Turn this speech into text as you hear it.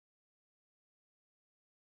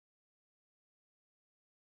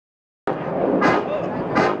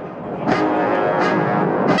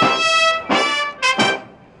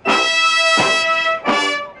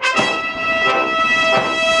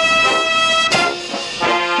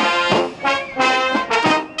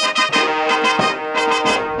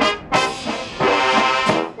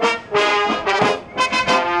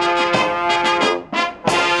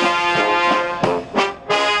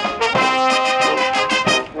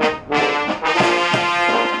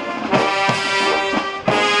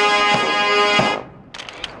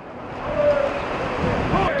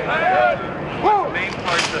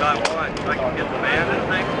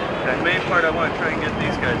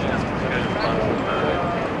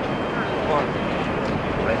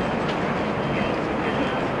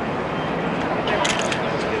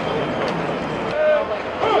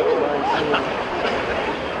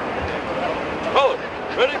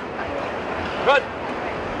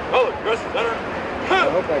Hold, dress center. I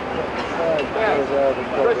hope I can.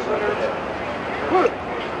 Dress center.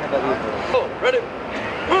 Hold, ready.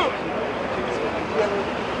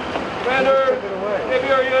 Commander, give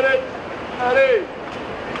your unit. Ready.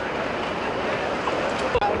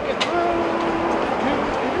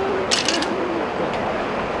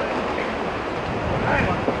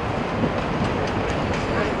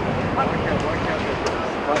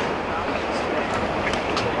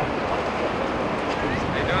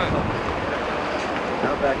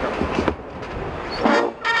 Back up.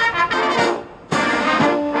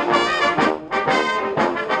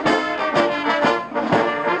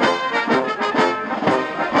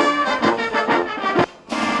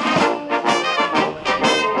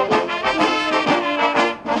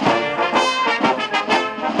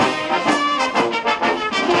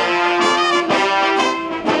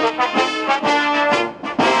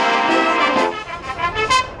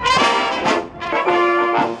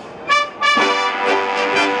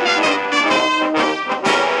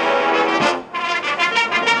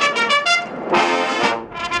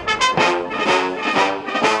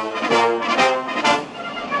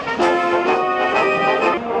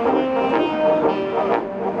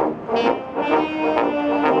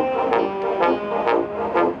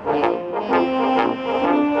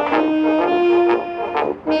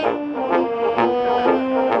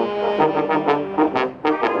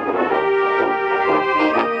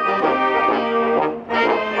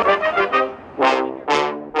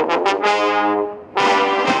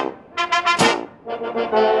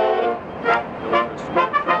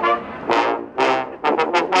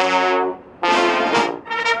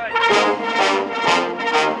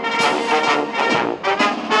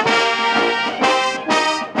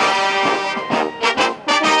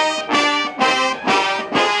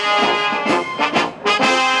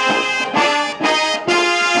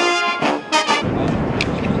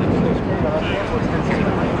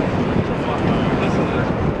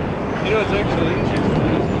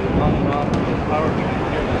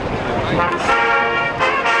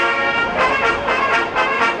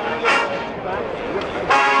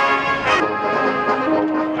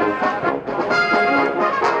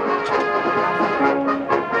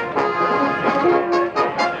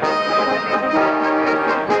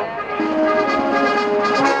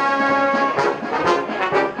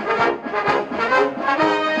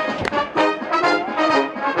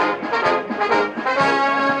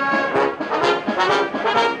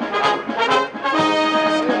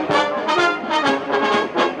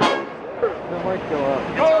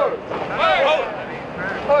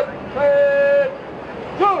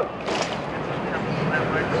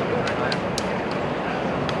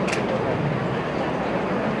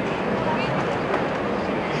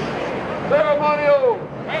 Ceremonial!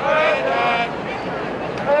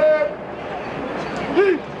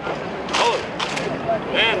 Hold it.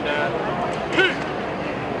 And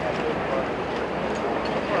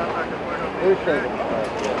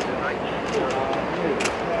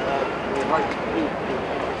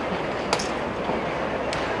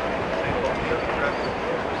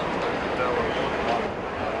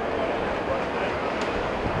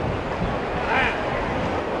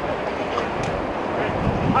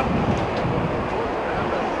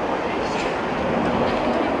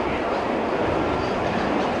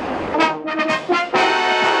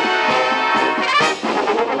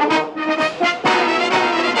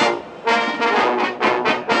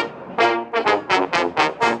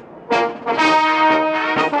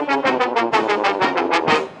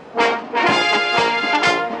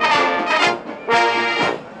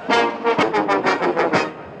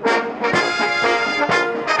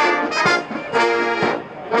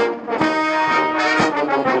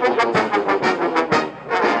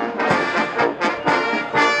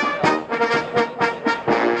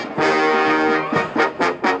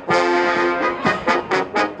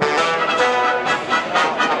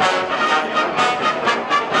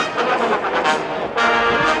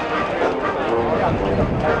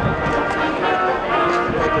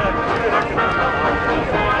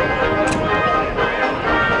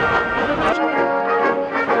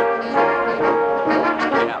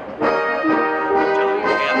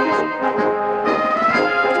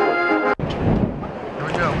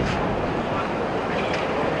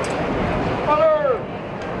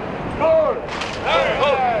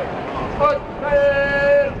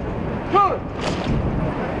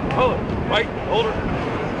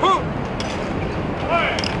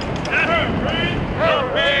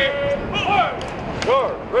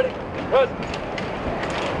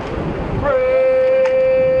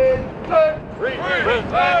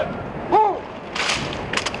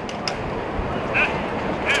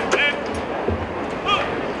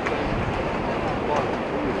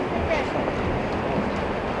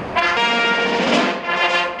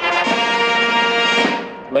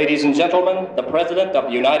Ladies and gentlemen, the President of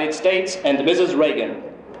the United States and Mrs. Reagan.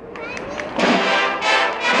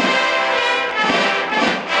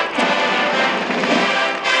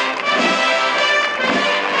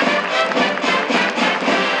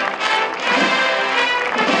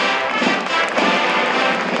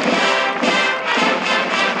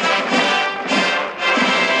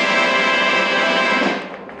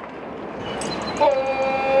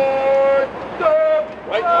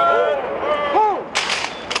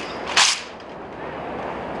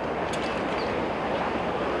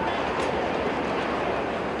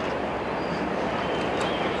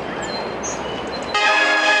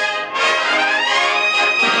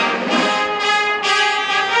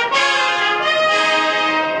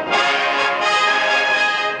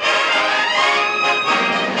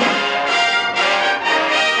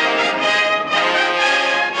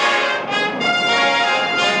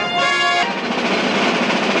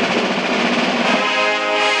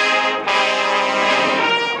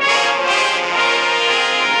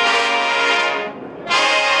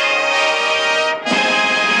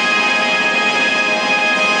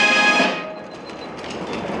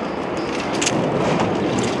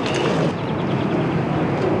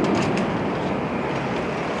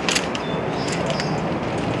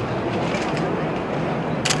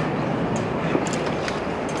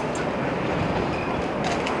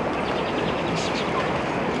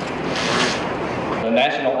 The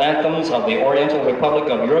national anthems of the Oriental Republic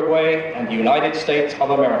of Uruguay and the United States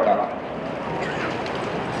of America.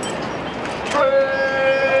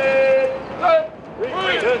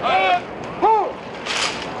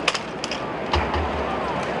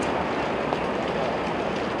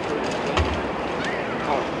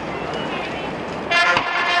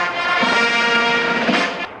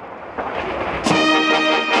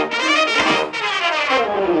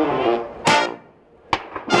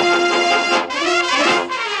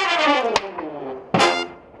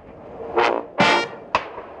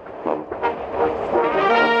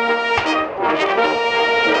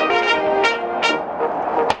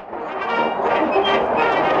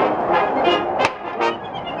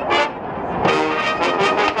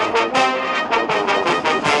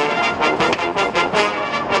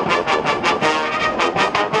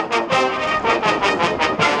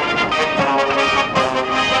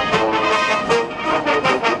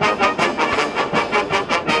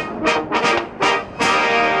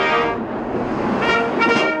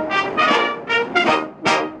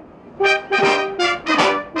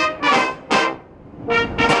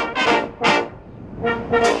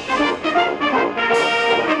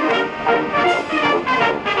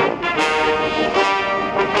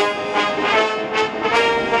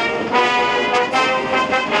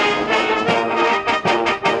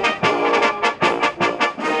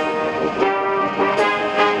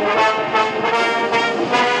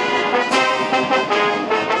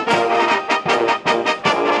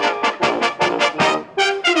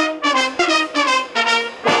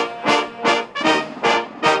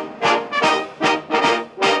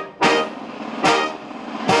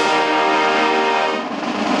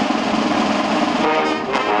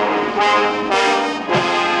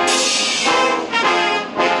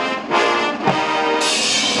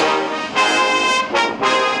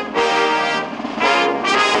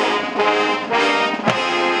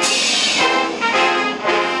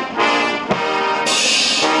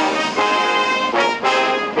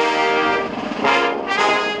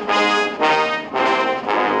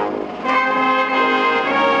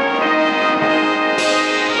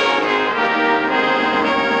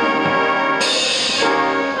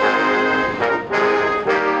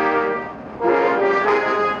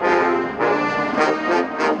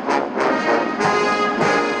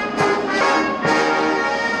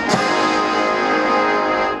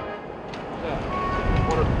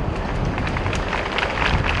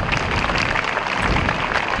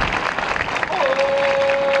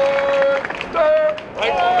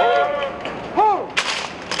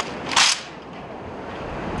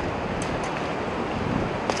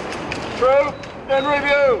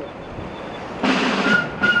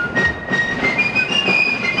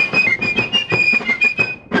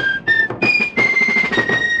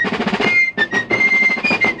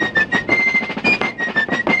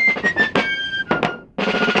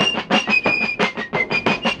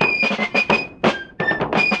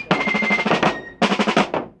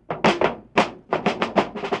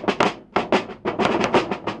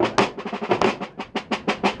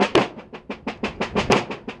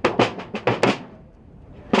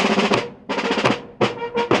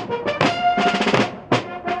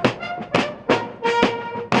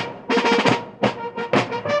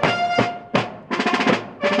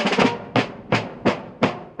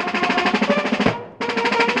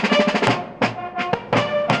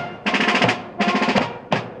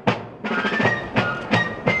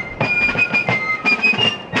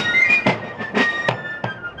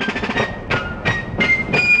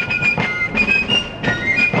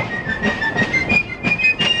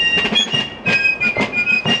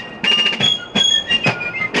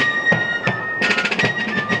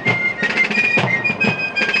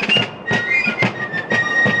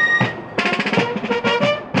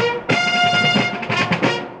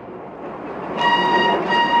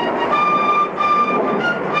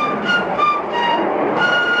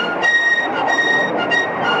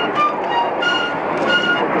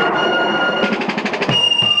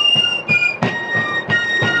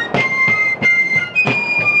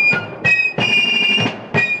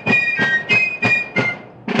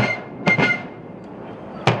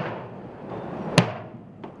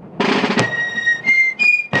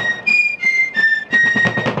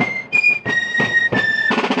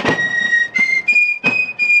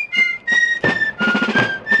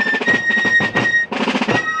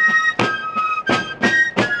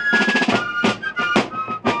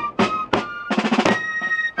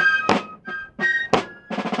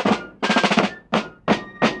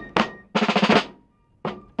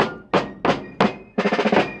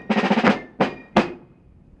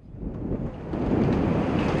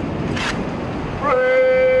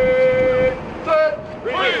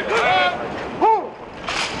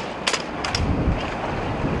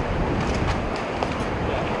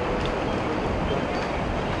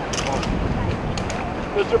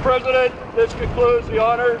 Mr. President, this concludes the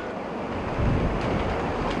honors.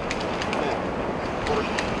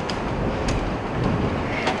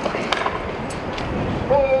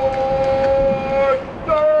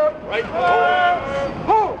 Right.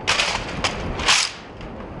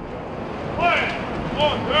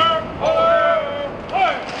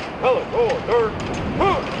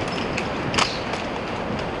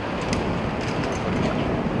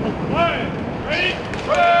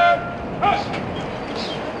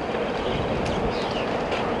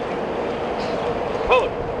 Hold.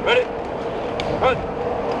 Ready? Run.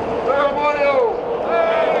 Ceremonial.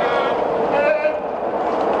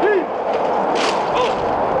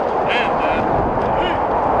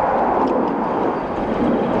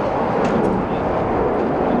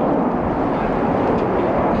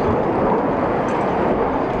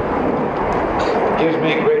 Gives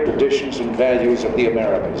me great traditions and values of the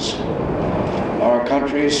Americas. Our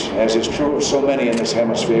countries, as is true of so many in this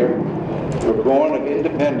hemisphere, were born of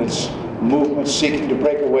independence movements seeking to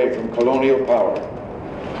break away from colonial power.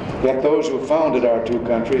 Yet those who founded our two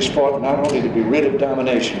countries fought not only to be rid of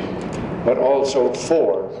domination, but also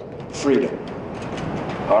for freedom.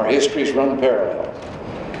 Our histories run parallel.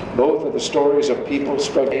 Both are the stories of people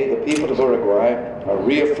struggling. The people of Uruguay are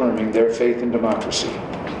reaffirming their faith in democracy.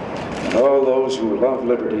 And all those who love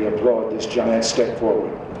liberty applaud this giant step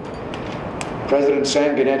forward. President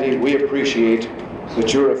Sanguinetti, we appreciate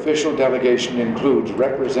that your official delegation includes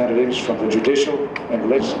representatives from the judicial and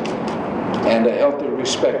legislative, and a healthy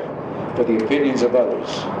respect for the opinions of others,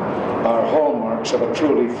 are hallmarks of a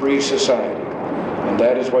truly free society. And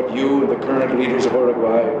that is what you and the current leaders of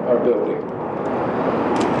Uruguay are building.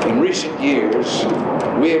 In recent years,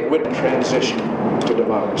 we have witnessed transition to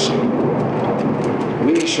democracy.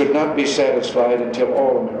 We should not be satisfied until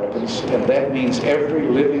all Americans, and that means every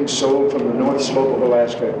living soul from the North Slope of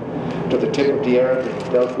Alaska to the tip of Tierra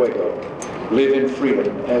del Fuego, live in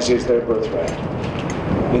freedom as is their birthright.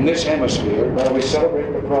 In this hemisphere, while we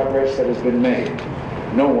celebrate the progress that has been made,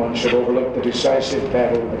 no one should overlook the decisive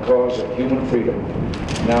battle in the cause of human freedom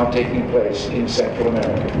now taking place in Central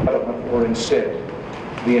America, or instead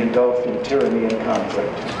be engulfed in tyranny and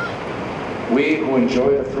conflict. We who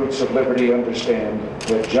enjoy the fruits of liberty understand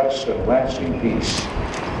that just and lasting peace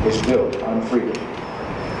is built on freedom.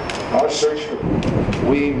 Our search for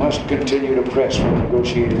we must continue to press for a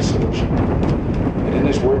negotiated solution. And in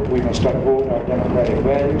this work, we must uphold our democratic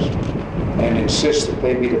values and insist that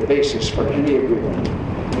they be the basis for any agreement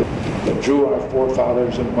that drew our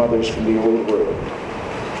forefathers and mothers from the old world.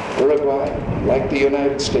 Uruguay, like the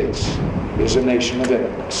United States, is a nation of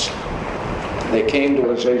immigrants. They came to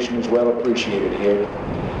civilization is well appreciated here.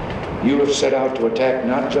 You have set out to attack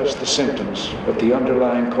not just the symptoms, but the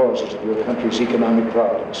underlying causes of your country's economic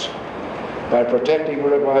problems. By protecting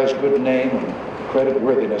Uruguay's good name and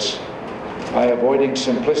creditworthiness, by avoiding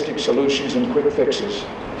simplistic solutions and quick fixes,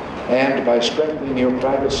 and by strengthening your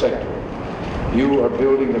private sector, you are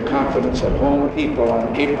building the confidence at home of people.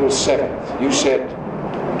 On April 7th, you said,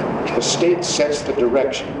 the state sets the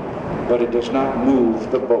direction, but it does not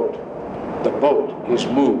move the boat. The boat is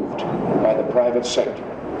moved by the private sector.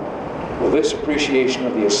 Well, this appreciation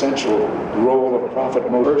of the essential role of profit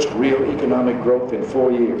first real economic growth in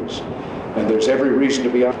 4 years, and there's every reason to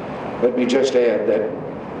be honest. Let me just add that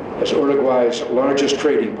as Uruguay's largest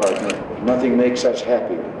trading partner, nothing makes us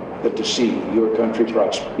happier than to see your country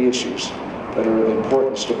prosper. The issues that are of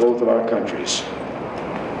importance to both of our countries.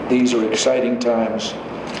 These are exciting times,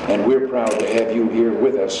 and we're proud to have you here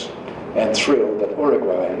with us, and thrilled that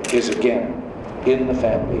Uruguay is again in the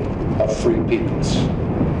family of free peoples.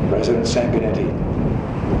 President Sanguinetti,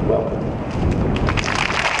 welcome.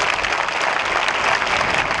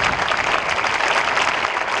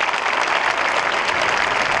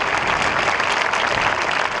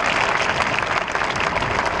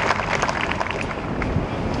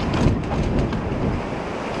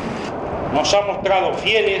 Nos ha mostrado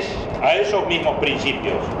fieles a esos mismos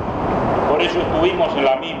principios. Por eso estuvimos en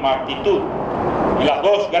la misma actitud en las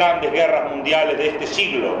dos grandes guerras mundiales de este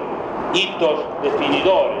siglo, hitos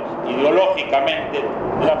definidores ideológicamente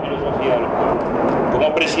de la filosofía del pueblo.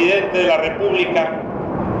 Como presidente de la República,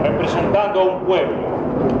 representando a un pueblo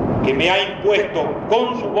que me ha impuesto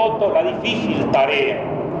con su voto la difícil tarea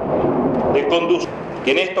de conducir,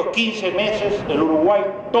 que en estos 15 meses el Uruguay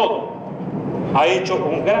todo ha hecho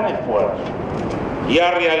un gran esfuerzo y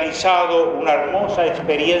ha realizado una hermosa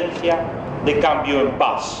experiencia de cambio en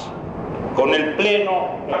paz, con el pleno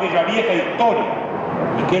de aquella vieja historia,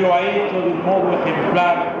 y que lo ha hecho de un modo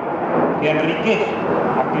ejemplar que enriquece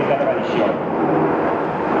aquella tradición.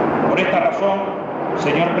 Por esta razón,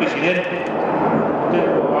 señor presidente, usted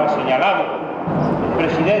lo ha señalado,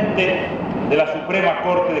 presidente de la Suprema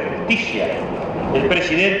Corte de Justicia, el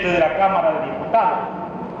presidente de la Cámara de Diputados,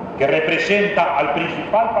 que representa al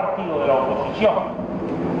principal partido de la oposición,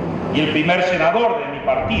 y el primer senador de mi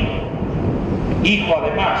partido, hijo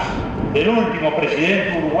además del último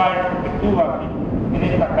presidente uruguayo que estuvo aquí en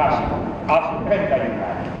esta casa hace 31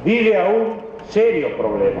 años. Vive aún serios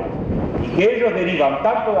problemas y que ellos derivan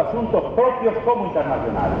tanto de asuntos propios como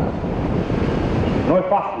internacionales. No es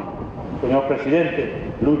fácil, señor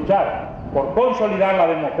presidente, luchar por consolidar la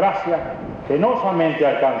democracia penosamente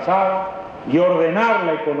alcanzada y ordenar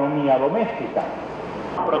la economía doméstica.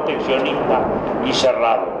 Proteccionista y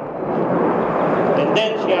cerrado.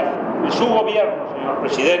 Tendencias que su gobierno, señor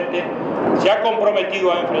presidente, se ha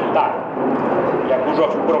comprometido a enfrentar y a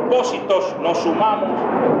cuyos propósitos nos sumamos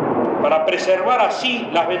para preservar así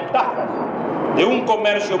las ventajas de un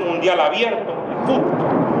comercio mundial abierto y justo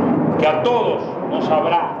que a todos nos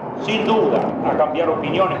habrá, sin duda, a cambiar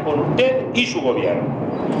opiniones con usted y su gobierno,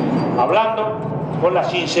 hablando con la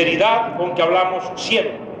sinceridad con que hablamos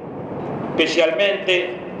siempre,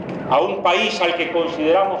 especialmente a un país al que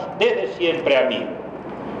consideramos desde siempre amigo,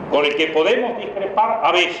 con el que podemos discrepar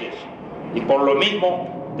a veces y por lo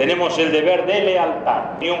mismo tenemos el deber de lealtad.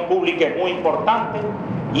 La opinión pública es muy importante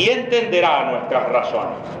y entenderá nuestras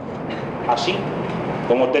razones, así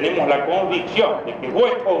como tenemos la convicción de que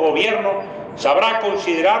vuestro gobierno sabrá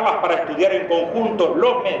considerarlas para estudiar en conjunto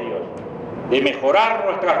los medios de mejorar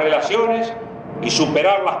nuestras relaciones y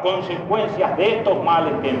superar las consecuencias de estos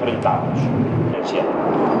males que enfrentamos.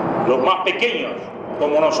 Los más pequeños,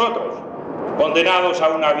 como nosotros, condenados a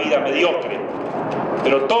una vida mediocre,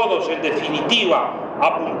 pero todos en definitiva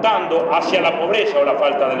apuntando hacia la pobreza o la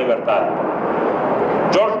falta de libertad.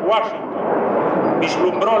 George Washington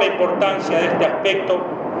vislumbró la importancia de este aspecto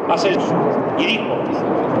hace y dijo: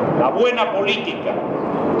 la buena política,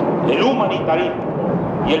 el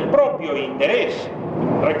humanitarismo y el propio interés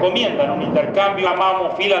recomiendan un intercambio. No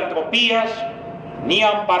llamamos filantropías ni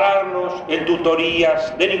ampararnos en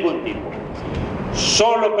tutorías de ningún tipo.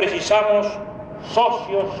 Solo precisamos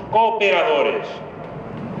socios cooperadores,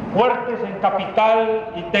 fuertes en capital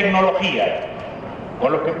y tecnología,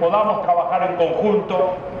 con los que podamos trabajar en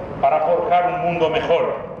conjunto para forjar un mundo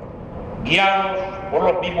mejor, guiados por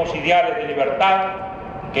los mismos ideales de libertad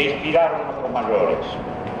que inspiraron a nuestros mayores.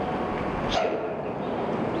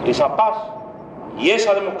 Esa paz y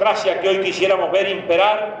esa democracia que hoy quisiéramos ver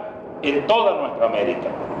imperar en toda nuestra América,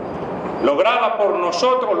 lograda por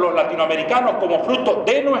nosotros los latinoamericanos como fruto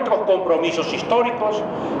de nuestros compromisos históricos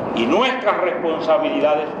y nuestras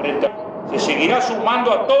responsabilidades frente a... Se seguirá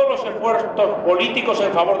sumando a todos los esfuerzos políticos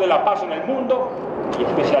en favor de la paz en el mundo y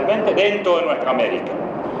especialmente dentro de nuestra América.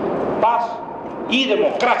 Paz y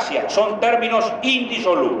democracia son términos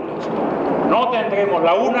indisolubles. No tendremos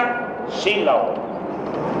la una sin la otra.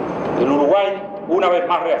 El Uruguay una vez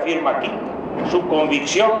más reafirma aquí su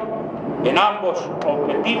convicción en ambos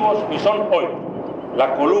objetivos que son hoy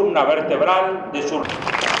la columna vertebral de su...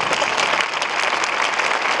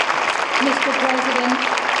 Mr. President,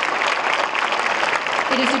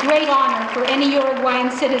 it is a great honor for any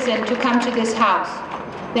Uruguayan citizen to come to this House.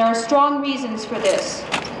 There are strong reasons for this.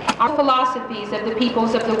 Our philosophies of the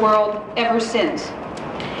peoples of the world ever since.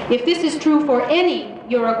 If this is true for any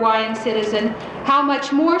Uruguayan citizen, how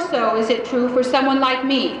much more so is it true for someone like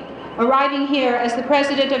me, arriving here as the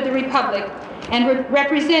President of the Republic and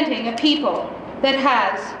representing a people that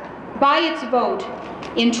has, by its vote,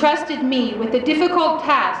 entrusted me with the difficult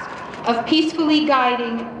task of peacefully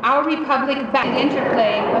guiding our Republic back to the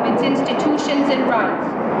interplay of its institutions and rights,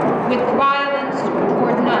 with violence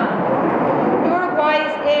toward none. Uruguay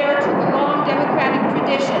is heir to a long democratic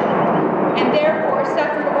tradition, and therefore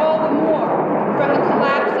suffered all the more from the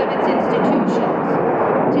collapse of its institutions.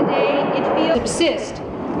 Today, it feels subsist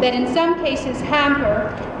that in some cases hamper,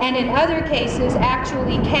 and in other cases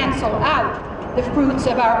actually cancel out the fruits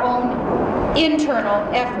of our own internal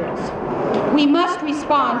efforts. We must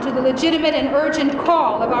respond to the legitimate and urgent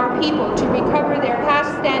call of our people to recover their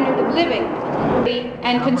past standard of living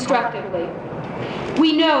and constructively.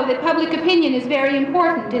 We know that public opinion is very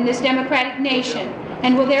important in this democratic nation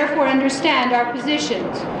and will therefore understand our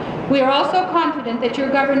positions. We are also confident that your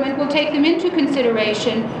government will take them into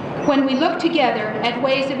consideration when we look together at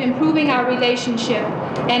ways of improving our relationship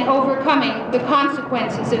and overcoming the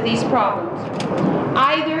consequences of these problems.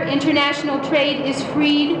 Either international trade is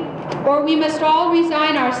freed, or we must all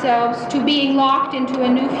resign ourselves to being locked into a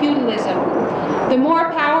new feudalism. The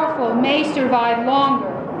more powerful may survive longer,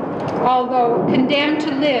 although condemned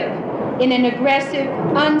to live in an aggressive,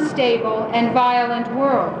 unstable, and violent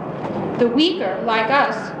world. The weaker, like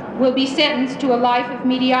us, will be sentenced to a life of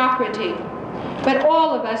mediocrity. but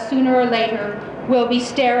all of us, sooner or later, will be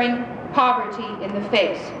staring poverty in the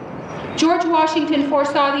face. George Washington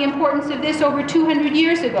foresaw the importance of this over 200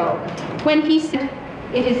 years ago, when he said,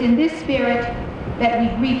 "It is in this spirit that we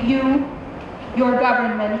greet you, your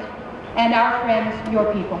government, and our friends, your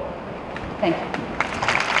people." Thank you.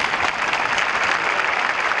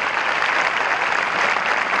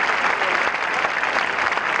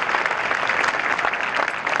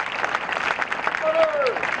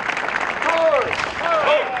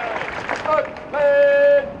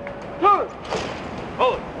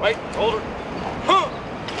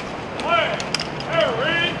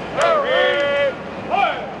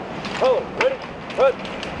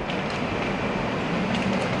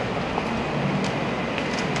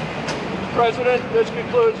 President, this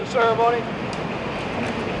concludes the ceremony.